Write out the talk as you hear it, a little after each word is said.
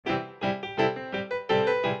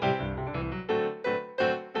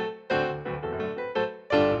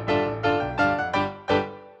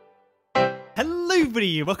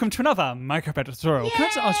everybody, welcome to another Minecraft Bedrock tutorial. Can I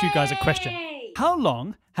just ask you guys a question? How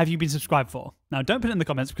long have you been subscribed for? Now don't put it in the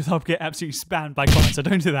comments because I'll get absolutely spammed by comments, so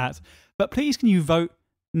don't do that. But please can you vote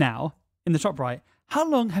now in the top right, how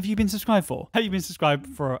long have you been subscribed for? Have you been subscribed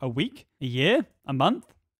for a week, a year, a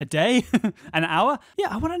month, a day, an hour? Yeah,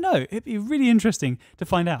 I want to know. It'd be really interesting to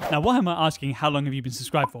find out. Now, why am I asking how long have you been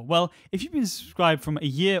subscribed for? Well, if you've been subscribed from a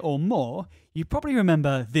year or more, you probably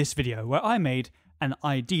remember this video where I made an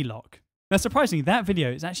ID lock. Now, surprisingly, that video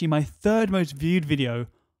is actually my third most viewed video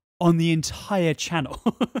on the entire channel.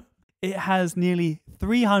 It has nearly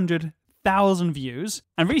 300,000 views,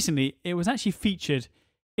 and recently it was actually featured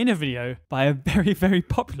in a video by a very, very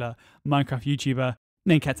popular Minecraft YouTuber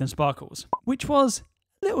named Captain Sparkles, which was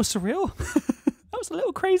a little surreal. That was a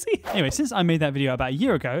little crazy. Anyway, since I made that video about a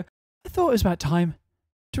year ago, I thought it was about time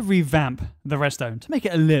to revamp the redstone to make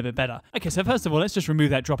it a little bit better. Okay, so first of all, let's just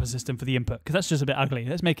remove that dropper system for the input because that's just a bit ugly.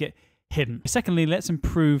 Let's make it hidden. Secondly, let's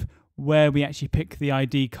improve where we actually pick the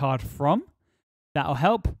ID card from. That'll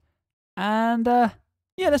help. And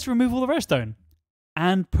yeah, let's remove all the redstone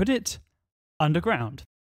and put it underground.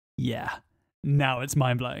 Yeah, now it's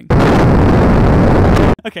mind-blowing.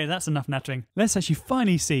 Okay, that's enough nattering. Let's actually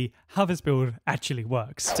finally see how this build actually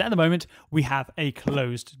works. So at the moment, we have a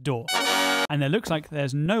closed door. And it looks like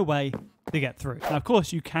there's no way to get through. Now, of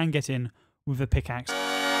course, you can get in with a pickaxe.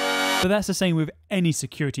 But that's the same with any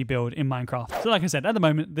security build in Minecraft. So like I said, at the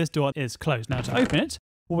moment, this door is closed. Now, to open it,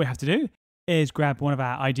 all we have to do is grab one of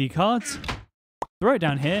our ID cards, throw it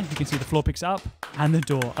down here. You can see the floor picks up, and the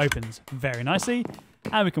door opens very nicely.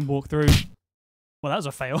 And we can walk through. Well, that was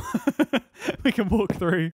a fail. We can walk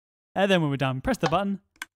through. And then when we're done, press the button,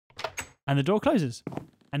 and the door closes.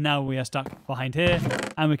 And now we are stuck behind here,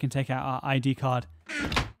 and we can take out our ID card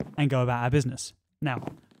and go about our business. Now,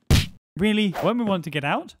 really, when we want to get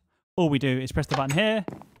out, all we do is press the button here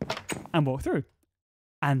and walk through.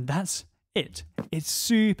 And that's it. It's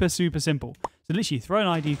super, super simple. So literally throw an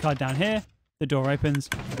ID card down here, the door opens,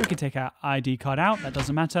 we can take our ID card out, that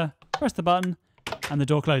doesn't matter, press the button, and the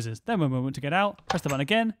door closes. Then when we want to get out, press the button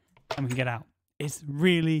again, and we can get out. It's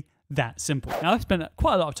really that simple. Now, I've spent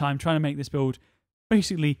quite a lot of time trying to make this build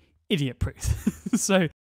basically idiot-proof. So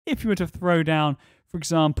if you were to throw down, for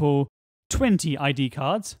example, 20 ID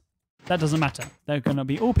cards, that doesn't matter. They're going to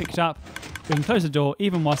be all picked up. We can close the door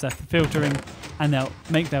even whilst they're filtering, and they'll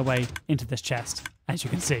make their way into this chest, as you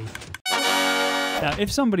can see. Now, if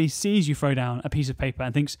somebody sees you throw down a piece of paper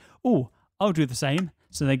and thinks, oh, I'll do the same,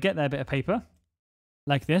 so they get their bit of paper,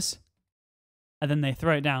 like this, and then they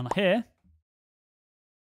throw it down here,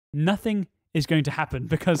 nothing is going to happen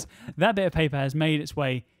because that bit of paper has made its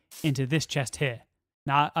way into this chest here.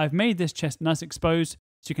 Now, I've made this chest nice exposed,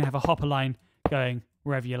 so you can have a hopper line going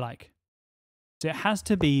wherever you like. So it has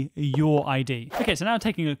to be your ID. Okay, so now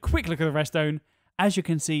taking a quick look at the redstone, as you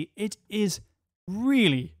can see, it is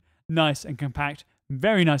really nice and compact,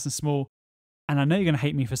 very nice and small. And I know you're going to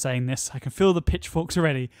hate me for saying this. I can feel the pitchforks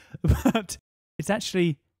already, but it's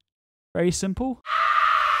actually very simple.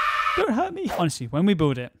 Don't hurt me. Honestly, when we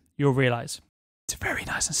build it, you'll realize it's very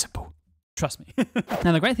nice and simple. Trust me.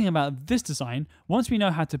 Now, the great thing about this design, once we know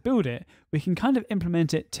how to build it, we can kind of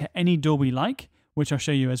implement it to any door we like, which I'll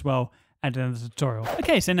show you as well at the end of the tutorial.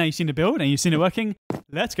 Okay, so now you've seen the build and you've seen it working.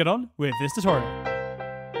 Let's get on with this tutorial.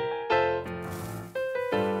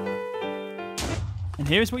 And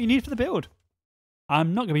here is what you need for the build.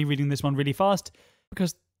 I'm not going to be reading this one really fast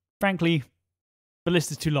because, frankly, the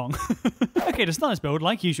list is too long. Okay, to start this build,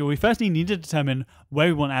 like usual, we firstly need to determine where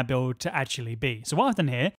we want our build to actually be. So what I've done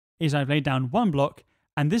here is I've laid down one block,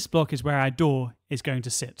 and this block is where our door is going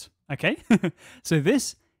to sit. Okay? So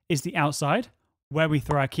this is the outside, where we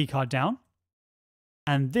throw our keycard down.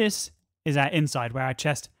 And this is our inside, where our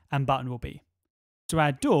chest and button will be. So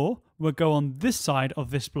our door will go on this side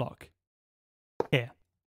of this block. Here.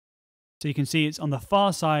 So you can see it's on the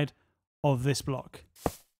far side of this block.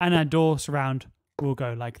 And our door surround will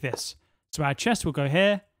go like this. So our chest will go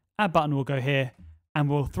here, our button will go here, and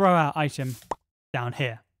we'll throw our item down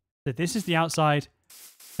here. So this is the outside,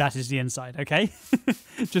 that is the inside, okay?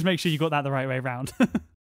 Just make sure you got that the right way around.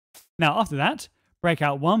 Now, after that, break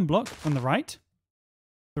out one block from the right,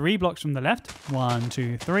 3 blocks from the left, 1,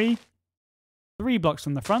 2, 3, 3 blocks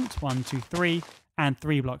from the front, 1, 2, 3, and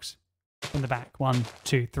 3 blocks from the back, 1,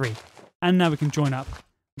 2, 3. And now we can join up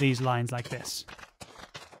these lines like this.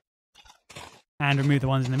 And remove the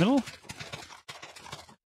ones in the middle.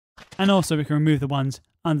 And also we can remove the ones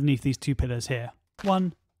underneath these 2 pillars here,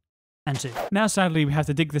 1 and 2. Now, sadly, we have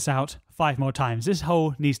to dig this out 5 more times. This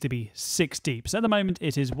hole needs to be 6 deep. So at the moment,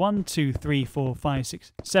 it is 1, 2, 3, 4, 5,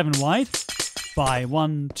 6, 7 wide by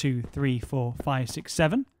 1, 2, 3, 4, 5, 6,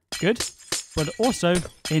 7. Good. but also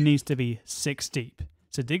it needs to be 6 deep.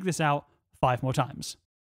 So dig this out 5 more times.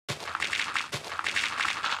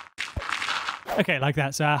 Okay, like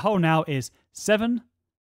that. So our hole now is 7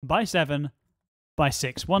 by 7 by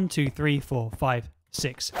 6. 1, 2, 3, 4, 5,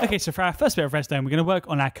 6. Okay, so for our first bit of redstone, we're going to work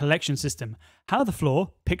on our collection system, how the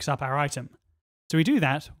floor picks up our item. So we do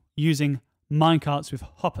that using minecarts with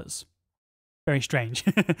hoppers. Very strange.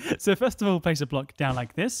 So first of all, place a block down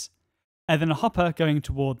like this, and then a hopper going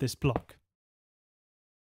toward this block.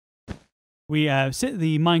 We sit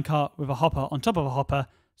the minecart with a hopper on top of a hopper,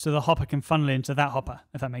 so the hopper can funnel into that hopper,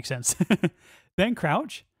 if that makes sense. Then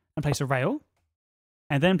crouch and place a rail,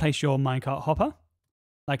 and then place your minecart hopper,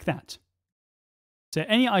 like that. So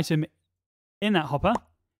any item in that hopper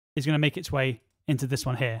is going to make its way into this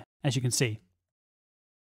one here, as you can see.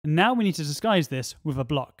 And now we need to disguise this with a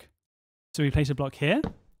block. So we place a block here,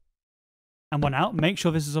 and one out. Make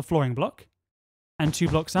sure this is a flooring block, and 2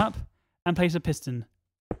 blocks up, and place a piston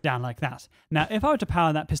down like that. Now, if I were to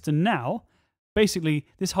power that piston now, basically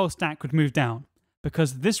this whole stack would move down,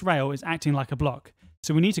 because this rail is acting like a block.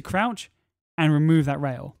 So we need to crouch and remove that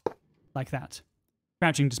rail, like that.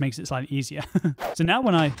 Crouching just makes it slightly easier. So now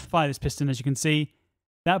when I fire this piston, as you can see,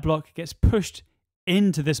 that block gets pushed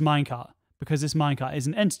into this minecart, because this minecart is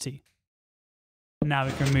an entity. Now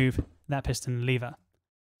we can remove that piston lever.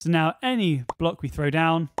 So now any block we throw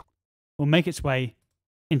down will make its way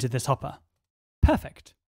into this hopper.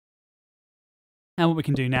 Perfect. And what we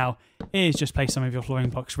can do now is just place some of your flooring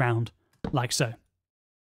blocks round, like so.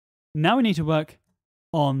 Now we need to work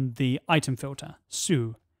on the item filter.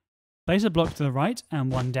 So, place a block to the right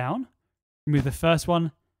and 1 down. Remove the first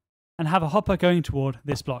one and have a hopper going toward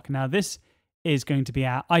this block. Now this is going to be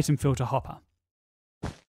our item filter hopper.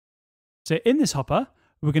 So in this hopper,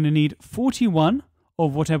 we're going to need 41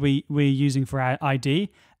 of whatever we're using for our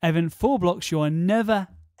ID, and then 4 blocks you're never,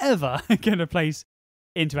 ever going to place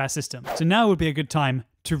into our system. So now would be a good time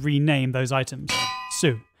to rename those items.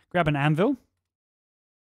 So grab an anvil,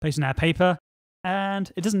 place in our paper,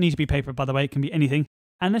 and it doesn't need to be paper, by the way, it can be anything.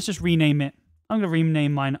 And let's just rename it. I'm going to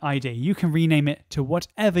rename mine ID. You can rename it to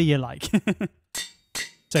whatever you like.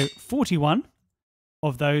 So 41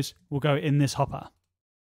 of those will go in this hopper.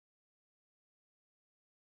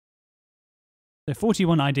 So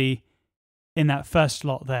 41 ID in that first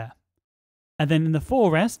slot there. And then in the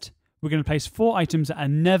 4 rest, we're going to place 4 items that are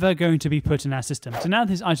never going to be put in our system. So now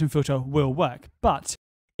this item filter will work. But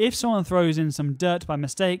if someone throws in some dirt by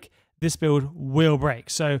mistake, this build will break.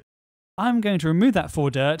 So I'm going to remove that 4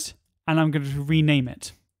 dirt and I'm going to rename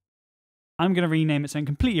it. I'm going to rename it something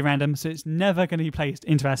completely random, so it's never going to be placed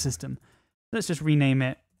into our system. Let's just rename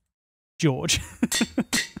it George.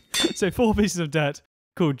 So 4 pieces of dirt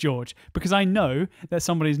called George, because I know that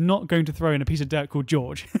somebody's not going to throw in a piece of dirt called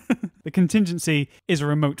George. The contingency is a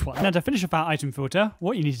remote one. Now to finish off our item filter,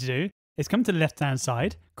 what you need to do is come to the left-hand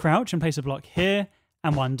side, crouch and place a block here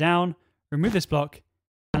and 1 down, remove this block,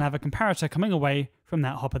 and have a comparator coming away from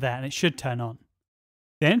that hopper there, and it should turn on.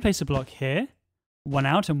 Then place a block here, 1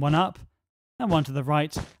 out and 1 up, and 1 to the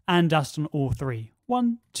right, and dust on all 3.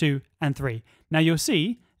 1, 2, and 3. Now you'll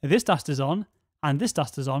see this dust is on, and this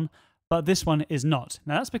dust is on, but this one is not.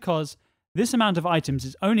 Now that's because this amount of items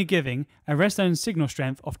is only giving a redstone signal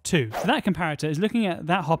strength of 2. So that comparator is looking at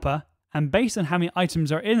that hopper, and based on how many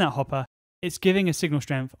items are in that hopper, it's giving a signal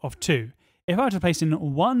strength of 2. If I were to place in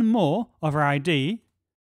 1 more of our ID,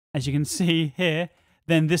 as you can see here,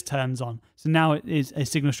 then this turns on. So now it is a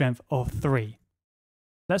signal strength of 3.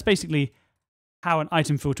 That's basically how an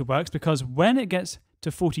item filter works, because when it gets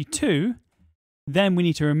to 42, then we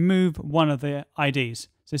need to remove one of the IDs.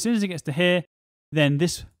 So as soon as it gets to here, then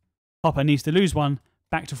this hopper needs to lose 1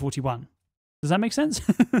 back to 41. Does that make sense?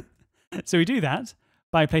 So we do that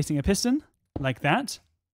by placing a piston like that,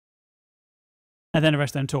 and then a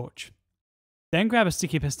redstone torch. Then grab a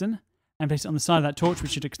sticky piston and place it on the side of that torch,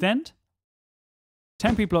 which should extend.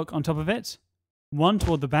 Temporary block on top of it, 1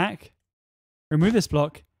 toward the back, remove this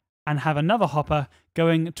block, and have another hopper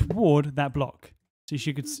going toward that block. So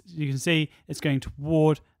you can see it's going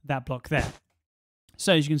toward that block there.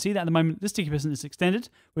 So as you can see that at the moment, this sticky piston is extended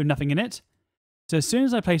with nothing in it. So as soon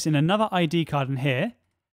as I place in another ID card in here,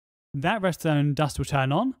 that redstone dust will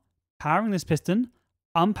turn on, powering this piston,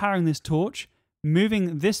 unpowering this torch,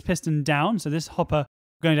 moving this piston down, so this hopper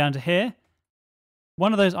going down to here.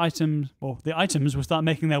 One of those items, or the items, will start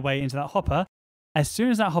making their way into that hopper. As soon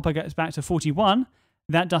as that hopper gets back to 41,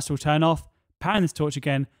 that dust will turn off, powering this torch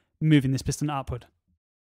again, moving this piston upward.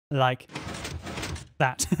 Like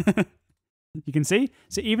that. You can see?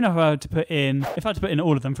 So even if I were to put in,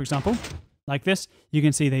 all of them, for example, like this, you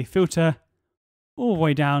can see they filter all the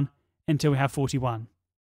way down until we have 41.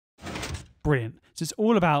 Brilliant. So it's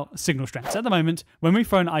all about signal strength. So at the moment, when we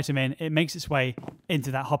throw an item in, it makes its way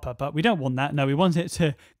into that hopper, but we don't want that. No, we want it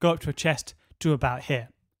to go up to a chest to about here.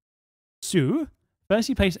 So first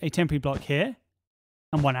you place a temporary block here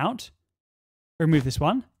and one out. Remove this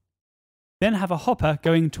one. Then have a hopper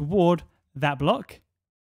going toward that block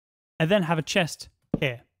and then have a chest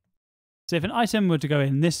here. So if an item were to go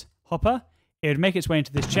in this hopper, it would make its way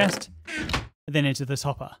into this chest and then into this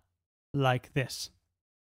hopper like this.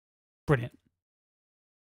 Brilliant.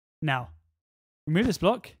 Now, remove this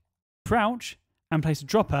block, crouch, and place a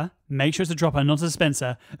dropper. Make sure it's a dropper, not a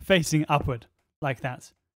dispenser, facing upward, like that.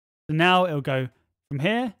 So now it'll go from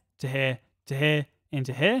here to here to here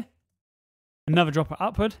into here. Another dropper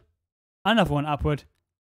upward, another one upward,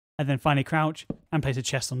 and then finally crouch and place a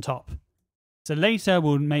chest on top. So later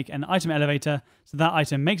we'll make an item elevator so that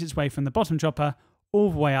item makes its way from the bottom dropper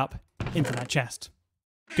all the way up into that chest.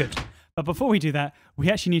 Good. But before we do that,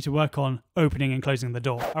 we actually need to work on opening and closing the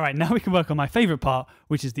door. All right, now we can work on my favorite part,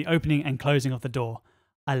 which is the opening and closing of the door.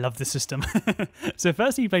 I love this system. So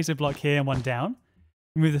first you place a block here and one down.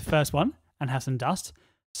 Remove the first one and have some dust.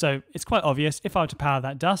 So it's quite obvious. If I were to power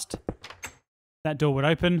that dust, that door would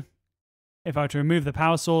open. If I were to remove the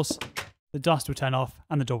power source, the dust will turn off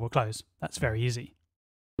and the door will close. That's very easy.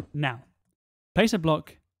 Now, place a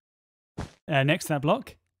block next to that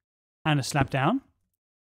block and a slab down.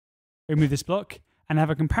 Remove this block and have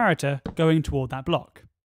a comparator going toward that block.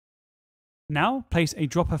 Now place a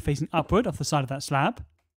dropper facing upward off the side of that slab.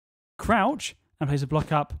 Crouch and place a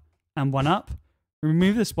block up and one up.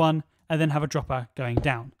 Remove this one and then have a dropper going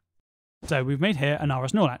down. So we've made here an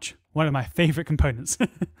RS latch, one of my favorite components.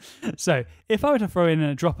 So if I were to throw in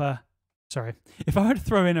a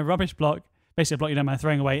rubbish block, basically a block you don't mind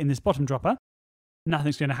throwing away in this bottom dropper,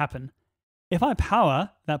 nothing's going to happen. If I power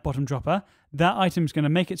that bottom dropper, that item's going to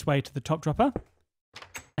make its way to the top dropper.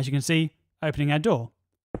 As you can see, opening our door.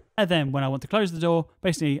 And then when I want to close the door,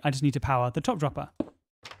 basically I just need to power the top dropper.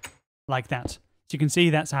 Like that. So you can see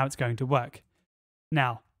that's how it's going to work.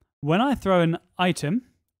 Now, when I throw an item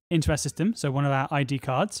into our system, so one of our ID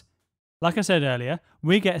cards, like I said earlier,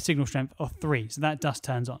 we get a signal strength of 3, so that dust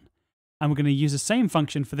turns on. And we're going to use the same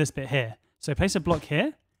function for this bit here. So place a block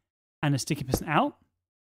here and a sticky piston out,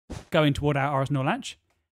 going toward our RS latch,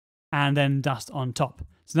 and then dust on top.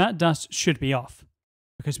 So that dust should be off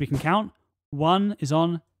because we can count 1 is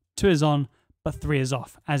on, 2 is on, but 3 is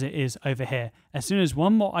off as it is over here. As soon as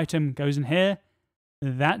one more item goes in here,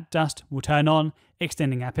 that dust will turn on,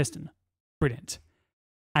 extending our piston. Brilliant.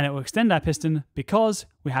 And it will extend our piston because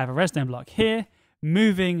we have a redstone block here,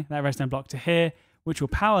 moving that redstone block to here, which will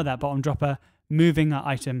power that bottom dropper, moving our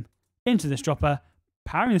item into this dropper,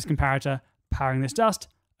 powering this comparator, powering this dust,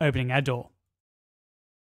 opening our door.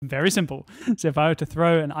 Very simple. So if I were to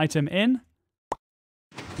throw an item in,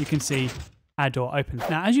 you can see our door opens.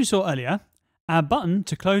 Now, as you saw earlier, our button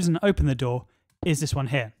to close and open the door is this one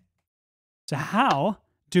here. So how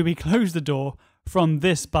do we close the door from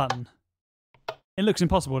this button? It looks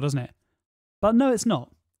impossible, doesn't it? But no, it's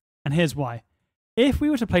not. And here's why. If we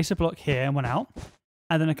were to place a block here and one out,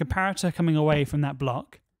 and then a comparator coming away from that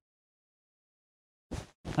block,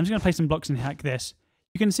 I'm just going to place some blocks in here like this.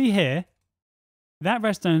 You can see here, that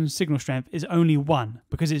redstone signal strength is only 1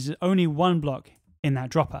 because it's only one block in that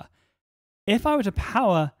dropper. If I were to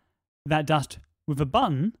power that dust with a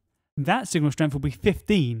button, that signal strength will be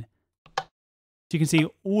 15. So you can see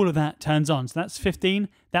all of that turns on. So that's 15.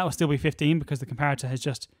 That will still be 15 because the comparator has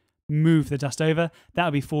just moved the dust over. That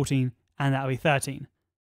will be 14 and that will be 13.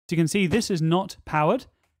 So you can see this is not powered,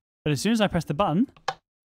 but as soon as I press the button,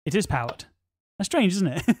 it is powered. That's strange, isn't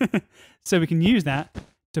it? So we can use that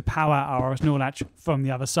to power our RS latch from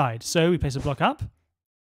the other side. So we place a block up,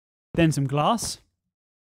 then some glass,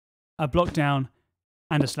 a block down,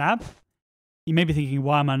 and a slab. You may be thinking,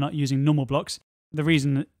 why am I not using normal blocks? The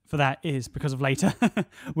reason for that is because of later.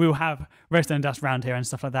 We will have redstone dust around here and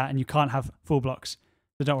stuff like that, and you can't have full blocks.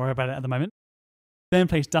 So don't worry about it at the moment. Then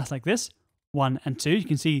place dust like this, 1 and 2. You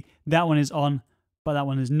can see that one is on, but that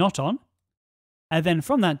one is not on. And then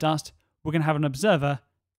from that dust, we're going to have an observer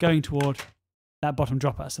going toward that bottom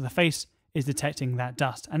dropper. So the face is detecting that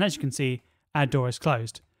dust. And as you can see, our door is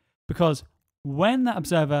closed. Because when that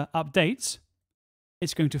observer updates,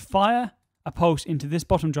 it's going to fire a pulse into this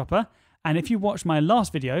bottom dropper. And if you watch my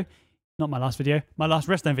last video, my last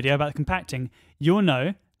redstone video about compacting, you'll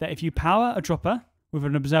know that if you power a dropper with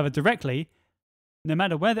an observer directly, no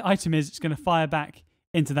matter where the item is, it's going to fire back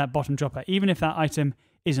into that bottom dropper, even if that item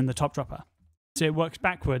is in the top dropper. So it works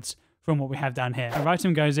backwards from what we have down here. Our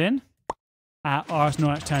item goes in, our RS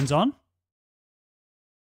latch turns on,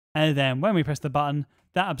 and then when we press the button,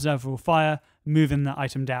 that observer will fire, moving the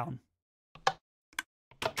item down.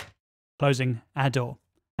 closing our door.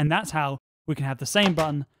 And that's how we can have the same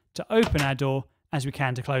button to open our door as we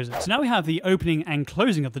can to close it. So now we have the opening and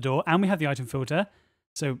closing of the door, and we have the item filter.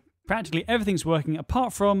 So practically everything's working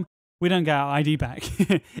apart from we don't get our ID back.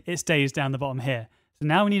 It stays down the bottom here. So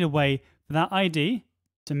now we need a way for that ID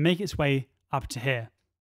to make its way up to here.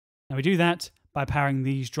 Now we do that by powering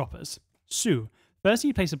these droppers. So first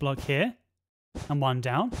you place a block here and one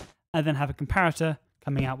down, and then have a comparator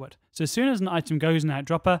coming outward. So as soon as an item goes in that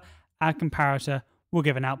dropper, our comparator will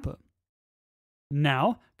give an output.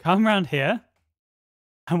 Now come around here,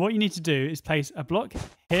 and what you need to do is place a block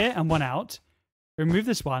here and one out, remove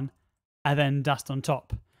this one, and then dust on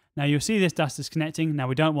top. Now you'll see this dust is connecting. Now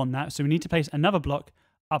we don't want that, so we need to place another block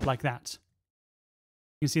up like that.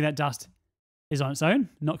 You can see that dust is on its own,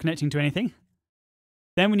 not connecting to anything.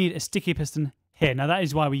 Then we need a sticky piston here. Now that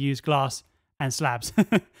is why we use glass and slabs,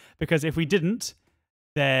 because if we didn't,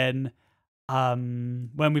 then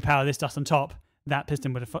when we power this dust on top, that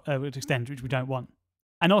piston would extend, which we don't want.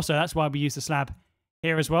 And also that's why we use the slab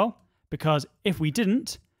here as well, because if we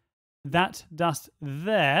didn't, that dust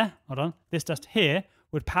there, hold on, this dust here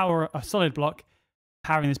would power a solid block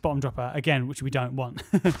powering this bottom dropper again, which we don't want.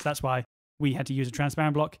 So that's why we had to use a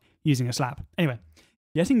transparent block using a slab. Anyway,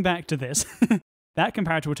 getting back to this, that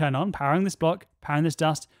comparator will turn on, powering this block, powering this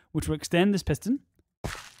dust, which will extend this piston.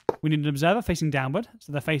 We need an observer facing downward,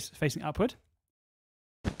 so they're facing upward.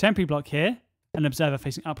 Temporary block here, an observer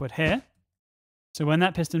facing upward here. So when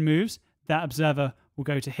that piston moves, that observer will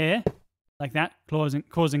go to here, like that,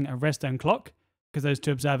 causing a redstone clock, because those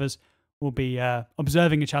two observers will be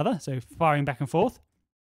observing each other, so firing back and forth.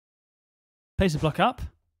 Place a block up,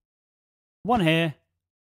 one here,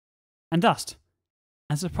 and dust.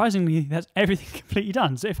 And surprisingly, that's everything completely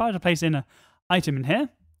done. So if I were to place in an item in here,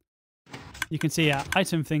 you can see our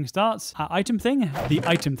item thing starts, our item thing, the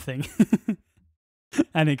item thing,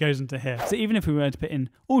 and it goes into here. So even if we were to put in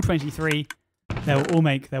all 23, they'll all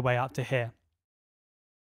make their way up to here.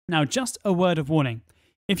 Now, just a word of warning.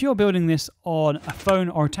 If you're building this on a phone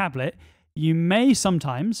or a tablet, you may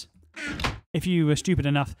sometimes, if you were stupid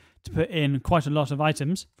enough to put in quite a lot of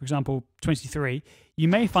items, for example, 23, you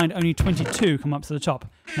may find only 22 come up to the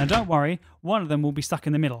top. Now, don't worry, one of them will be stuck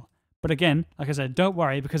in the middle. But again, like I said, don't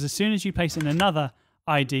worry, because as soon as you place in another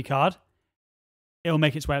ID card, it'll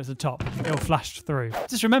make its way up to the top. It'll flash through.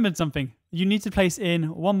 Just remembered something. You need to place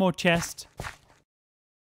in one more chest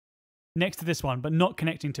next to this one, but not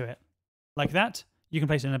connecting to it. Like that. You can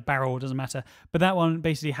place it in a barrel, doesn't matter. But that one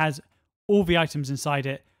basically has all the items inside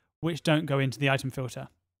it which don't go into the item filter.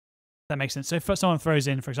 That makes sense. So if someone throws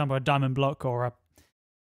in, for example, a diamond block or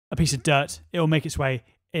a piece of dirt, it will make its way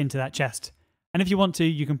into that chest. And if you want to,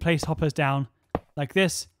 you can place hoppers down like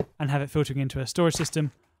this and have it filtering into a storage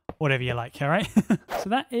system, whatever you like, all right? So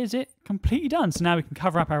that is it completely done. So now we can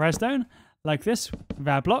cover up our redstone like this with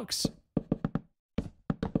our blocks.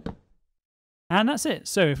 And that's it.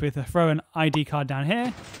 So if we throw an ID card down here,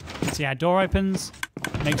 you can see our door opens,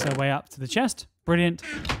 makes our way up to the chest. Brilliant.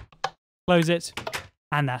 Close it,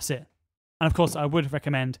 and that's it. And of course, I would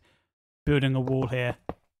recommend building a wall here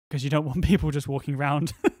because you don't want people just walking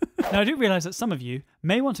around. Now, I do realize that some of you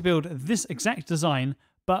may want to build this exact design,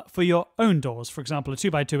 but for your own doors. For example, a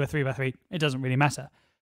 2x2 or 3x3, it doesn't really matter.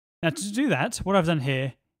 Now, to do that, what I've done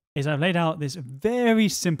here is I've laid out this very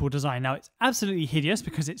simple design. Now, it's absolutely hideous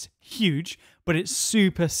because it's huge, but it's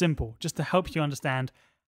super simple, just to help you understand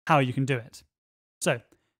how you can do it. So,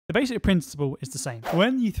 the basic principle is the same.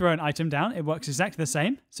 When you throw an item down, it works exactly the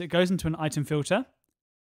same. So it goes into an item filter.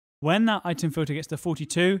 When that item filter gets to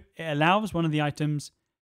 42, it allows one of the items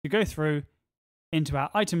to go through into our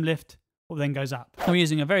item lift, or then goes up. And we're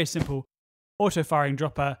using a very simple auto-firing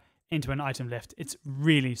dropper into an item lift. It's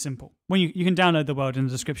really simple. When you can download the world in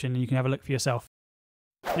the description and you can have a look for yourself.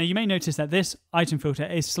 Now you may notice that this item filter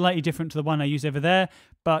is slightly different to the one I used over there,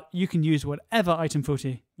 but you can use whatever item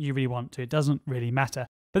filter you really want to. It doesn't really matter.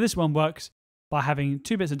 But this one works by having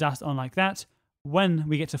 2 bits of dust on like that. When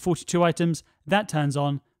we get to 42 items, that turns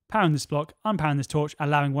on, powering this block, unpowering this torch,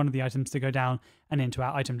 allowing one of the items to go down and into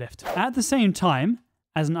our item lift. At the same time,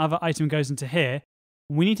 as another item goes into here,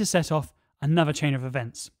 we need to set off another chain of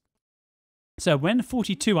events. So when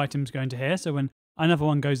 42 items go into here, so when another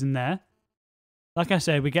one goes in there, like I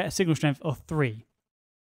said, we get a signal strength of 3.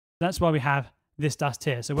 That's why we have this dust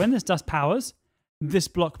here. So when this dust powers, this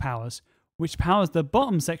block powers, which powers the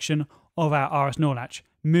bottom section of our RS NOR latch,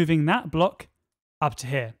 moving that block up to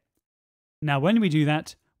here. Now, when we do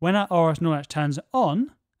that, when our RS NOR latch turns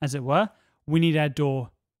on, as it were, we need our door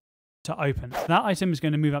to open. So that item is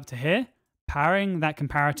going to move up to here, powering that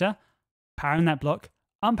comparator, powering that block,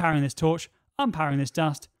 unpowering this torch, unpowering this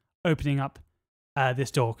dust, opening up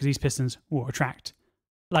this door, because these pistons will retract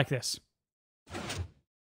like this.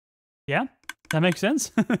 Yeah? That makes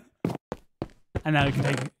sense? And now we can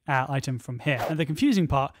take our item from here. And the confusing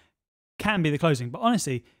part can be the closing, but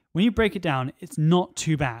honestly, when you break it down, it's not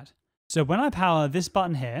too bad. So when I power this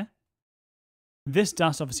button here, this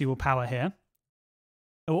dust obviously will power here.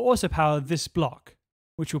 It will also power this block,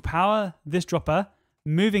 which will power this dropper,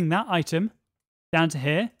 moving that item down to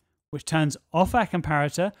here, which turns off our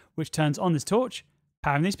comparator, which turns on this torch,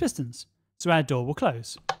 powering these pistons. So our door will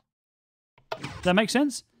close. Does that make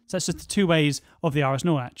sense? So that's just the two ways of the RS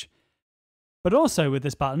Null latch. But also with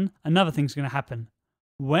this button, another thing's going to happen.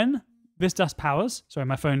 When this dust powers, sorry,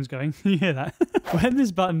 my phone's going, you hear that? When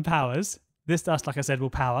this button powers, this dust, like I said,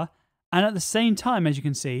 will power. And at the same time, as you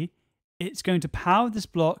can see, it's going to power this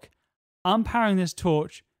block, unpowering this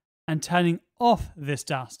torch, and turning off this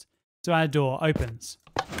dust. So our door opens.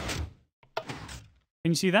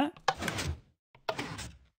 Can you see that?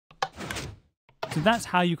 So that's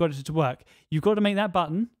how you got it to work. You've got to make that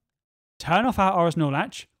button, turn off our RS Null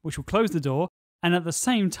latch, which will close the door, and at the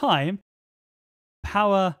same time,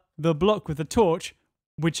 power the block with the torch,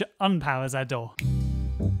 which unpowers our door.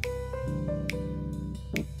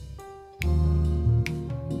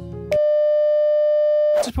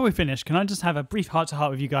 Just before we finish, can I just have a brief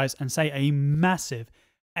heart-to-heart with you guys and say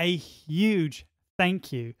a huge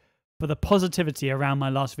thank you for the positivity around my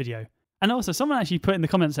last video. And also, someone actually put in the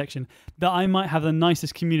comment section that I might have the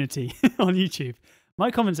nicest community on YouTube.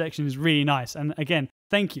 My comment section is really nice, and again,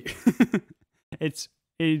 thank you.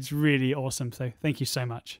 It's really awesome, so thank you so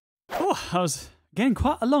much. Oh, that was, again,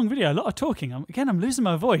 quite a long video, a lot of talking. I'm losing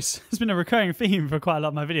my voice. It's been a recurring theme for quite a lot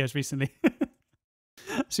of my videos recently.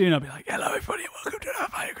 Soon I'll be like, hello everybody, welcome to the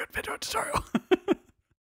Minecraft Bedrock tutorial.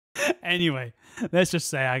 Anyway, let's just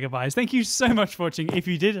say our goodbyes. Thank you so much for watching. If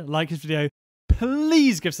you did like this video,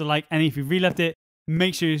 please give us a like. And if you really loved it,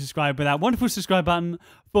 make sure you subscribe with that wonderful subscribe button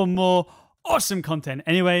for more awesome content.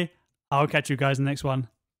 Anyway, I'll catch you guys in the next one,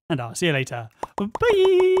 and I'll see you later.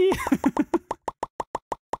 Bye!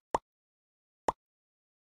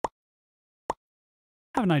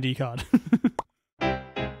 Have an ID card.